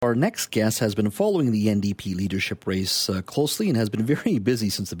our next guest has been following the NDP leadership race closely and has been very busy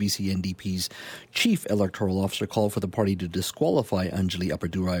since the BC NDP's chief electoral officer called for the party to disqualify Anjali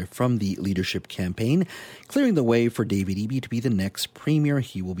Appadurai from the leadership campaign, clearing the way for David Eby to be the next premier.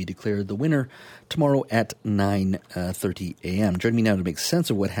 He will be declared the winner tomorrow at 9:30 a.m. Joining me now to make sense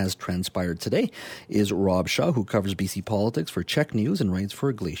of what has transpired today is Rob Shaw, who covers BC politics for CHEK News and writes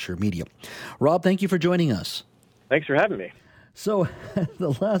for Glacier Media. Rob, thank you for joining us. Thanks for having me. So,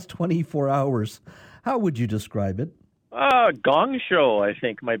 the last 24 hours, how would you describe it? Gong show, I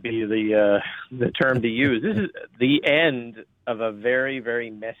think, might be the term to use. This is the end of a very, very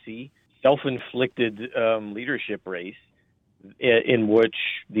messy, self-inflicted leadership race in which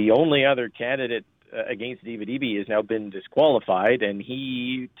the only other candidate against David Eby has now been disqualified, and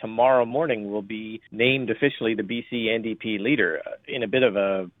he, tomorrow morning, will be named officially the BC NDP leader in a bit of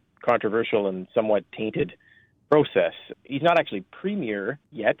a controversial and somewhat tainted process. He's not actually premier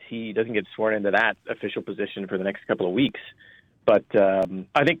yet. He doesn't get sworn into that official position for the next couple of weeks. But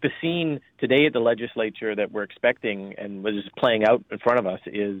I think the scene today at the legislature that we're expecting and was playing out in front of us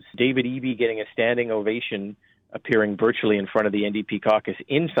is David Eby getting a standing ovation, appearing virtually in front of the NDP caucus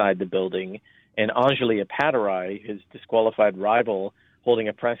inside the building, and Anjali Appadurai, his disqualified rival, holding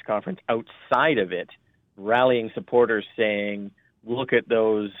a press conference outside of it, rallying supporters saying, look at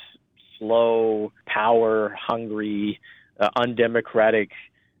those slow, power-hungry, undemocratic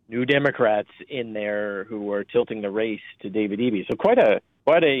New Democrats in there who are tilting the race to David Eby. So quite a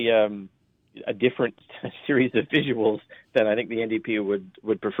different series of visuals than I think the NDP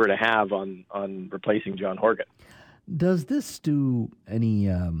would prefer to have on replacing John Horgan. Does this do any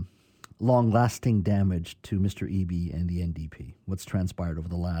long-lasting damage to Mr. Eby and the NDP? What's transpired over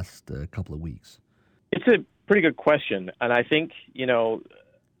the last couple of weeks? It's a pretty good question, and I think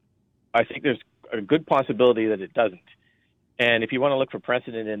there's a good possibility that it doesn't. And if you want to look for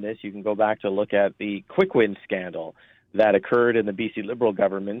precedent in this, you can go back to look at the quick win scandal that occurred in the BC Liberal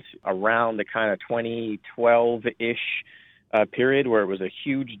government around the kind of 2012-ish period, where it was a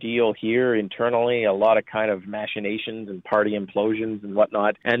huge deal here internally, a lot of kind of machinations and party implosions and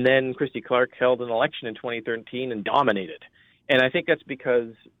whatnot. And then Christy Clark held an election in 2013 and dominated. And I think that's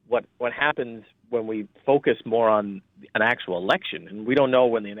because what happens when we focus more on an actual election, and we don't know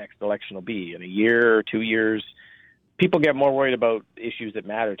when the next election will be, in a year or 2 years, people get more worried about issues that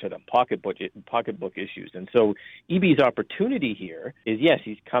matter to them, pocketbook issues. And so Eby's opportunity here is, yes,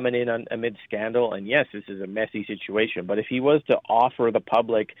 he's coming in amid scandal, and yes, this is a messy situation. But if he was to offer the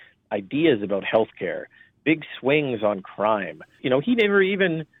public ideas about healthcare, big swings on crime, he never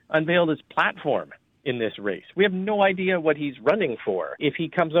even unveiled his platform in this race. We have no idea what he's running for. If he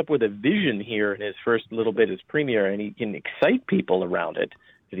comes up with a vision here in his first little bit as premier and he can excite people around it,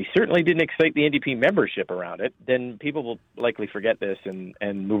 because he certainly didn't excite the NDP membership around it, then people will likely forget this and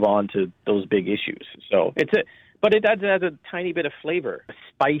move on to those big issues. So but it adds a tiny bit of flavor, a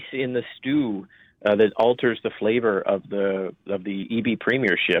spice in the stew that alters the flavor of the Eby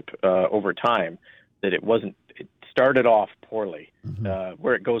premiership over time. That it started off poorly. Mm-hmm.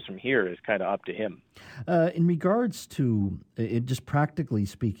 Where it goes from here is kind of up to him. In regards to it, just practically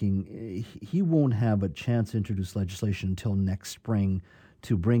speaking, he won't have a chance to introduce legislation until next spring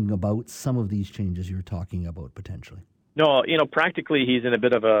to bring about some of these changes you're talking about potentially. No, practically he's in a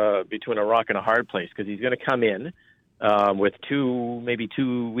bit of between a rock and a hard place, because he's going to come in with maybe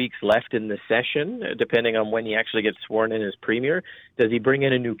 2 weeks left in the session, depending on when he actually gets sworn in as premier. Does he bring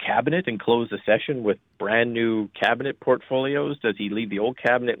in a new cabinet and close the session with brand new cabinet portfolios? Does he leave the old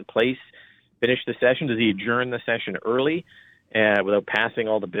cabinet in place, finish the session? Does he adjourn the session early without passing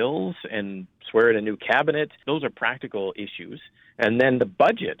all the bills and swear in a new cabinet? Those are practical issues. And then the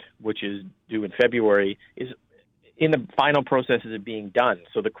budget, which is due in February, is in the final processes of being done.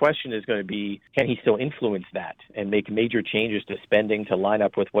 So the question is going to be, can he still influence that and make major changes to spending to line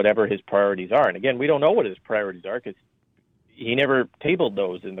up with whatever his priorities are? And again, we don't know what his priorities are because he never tabled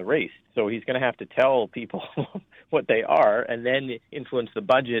those in the race. So he's going to have to tell people what they are and then influence the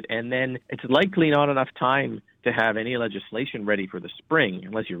budget. And then it's likely not enough time to have any legislation ready for the spring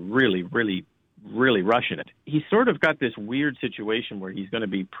unless you're really, really rushing it. He's sort of got this weird situation where he's going to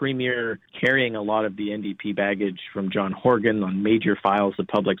be premier, carrying a lot of the NDP baggage from John Horgan on major files the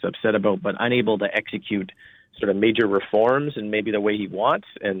public's upset about, but unable to execute sort of major reforms and maybe the way he wants.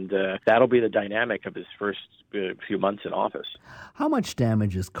 And that'll be the dynamic of his first few months in office. How much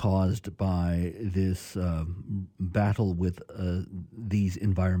damage is caused by this battle with these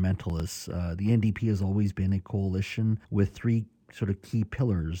environmentalists? The NDP has always been a coalition with three sort of key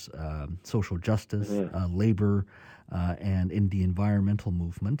pillars, social justice, labor, and in the environmental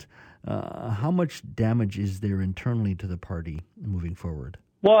movement. How much damage is there internally to the party moving forward?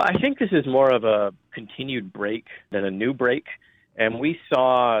 Well, I think this is more of a continued break than a new break. And we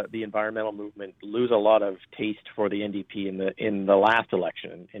saw the environmental movement lose a lot of taste for the NDP in the last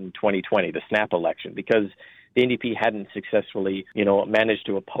election in 2020, the snap election, because the NDP hadn't successfully, managed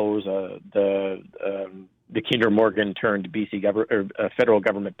to oppose the Kinder Morgan turned BC federal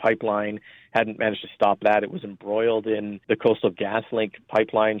government pipeline, hadn't managed to stop that. It was embroiled in the Coastal GasLink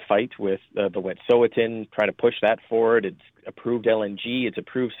pipeline fight with the Wet'suwet'en, trying to push that forward. It's approved LNG. It's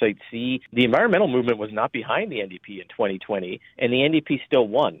approved Site C. The environmental movement was not behind the NDP in 2020, and the NDP still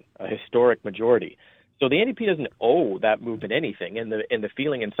won a historic majority. So the NDP doesn't owe that movement anything, and the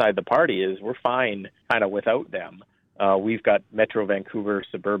feeling inside the party is we're fine kind of without them. We've got Metro Vancouver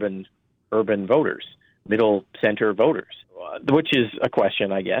suburban urban voters, middle center voters, which is a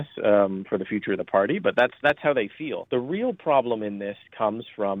question, I guess, for the future of the party. But that's how they feel. The real problem in this comes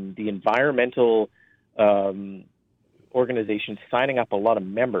from the environmental organizations signing up a lot of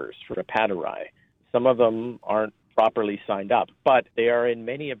members for Appadurai. Some of them aren't properly signed up, but they are in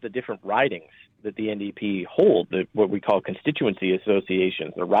many of the different ridings that the NDP hold, what we call constituency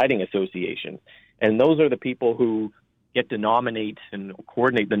associations, or riding associations. And those are the people who get to nominate and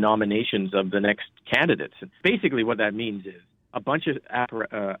coordinate the nominations of the next candidates. And basically what that means is a bunch of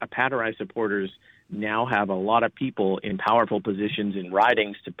Appadurai supporters now have a lot of people in powerful positions in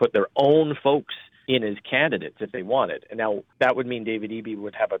ridings to put their own folks in as candidates if they wanted. And now that would mean David Eby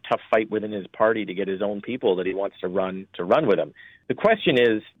would have a tough fight within his party to get his own people that he wants to run with him. The question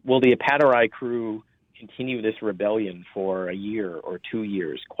is, will the Appadurai crew continue this rebellion for a year or 2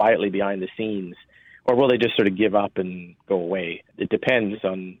 years quietly behind the scenes, or will they just sort of give up and go away? It depends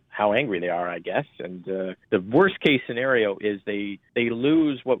on how angry they are, I guess. And the worst case scenario is they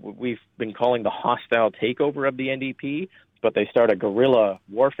lose what we've been calling the hostile takeover of the NDP, but they start a guerrilla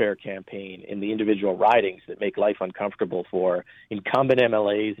warfare campaign in the individual ridings that make life uncomfortable for incumbent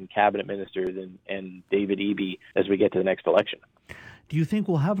MLAs and cabinet ministers and David Eby as we get to the next election. Do you think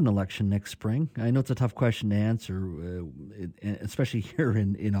we'll have an election next spring? I know it's a tough question to answer, especially here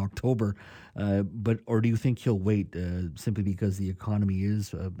in October, or do you think he'll wait simply because the economy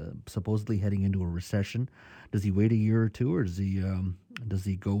is supposedly heading into a recession? Does he wait a year or two, or does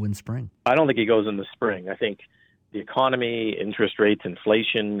he go in spring? I don't think he goes in the spring. I think the economy, interest rates,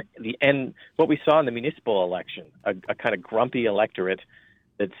 inflation, and what we saw in the municipal election, a kind of grumpy electorate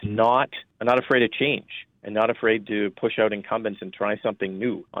that's not afraid of change and not afraid to push out incumbents and try something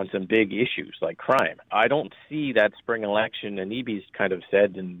new on some big issues like crime. I don't see that spring election, and Eby's kind of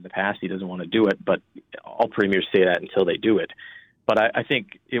said in the past he doesn't want to do it, but all premiers say that until they do it. But I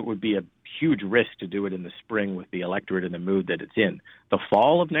think it would be a huge risk to do it in the spring with the electorate in the mood that it's in. The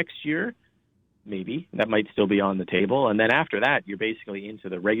fall of next year, maybe. That might still be on the table. And then after that, you're basically into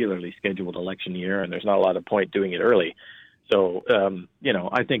the regularly scheduled election year, and there's not a lot of point doing it early. So,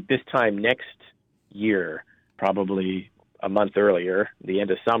 I think this time next year, probably a month earlier, the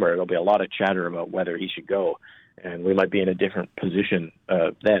end of summer, there'll be a lot of chatter about whether he should go. And we might be in a different position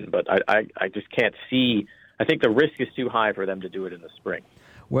then. But I just can't see. I think the risk is too high for them to do it in the spring.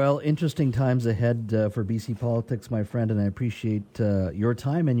 Well, interesting times ahead for BC politics, my friend, and I appreciate your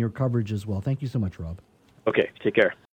time and your coverage as well. Thank you so much, Rob. Okay, take care.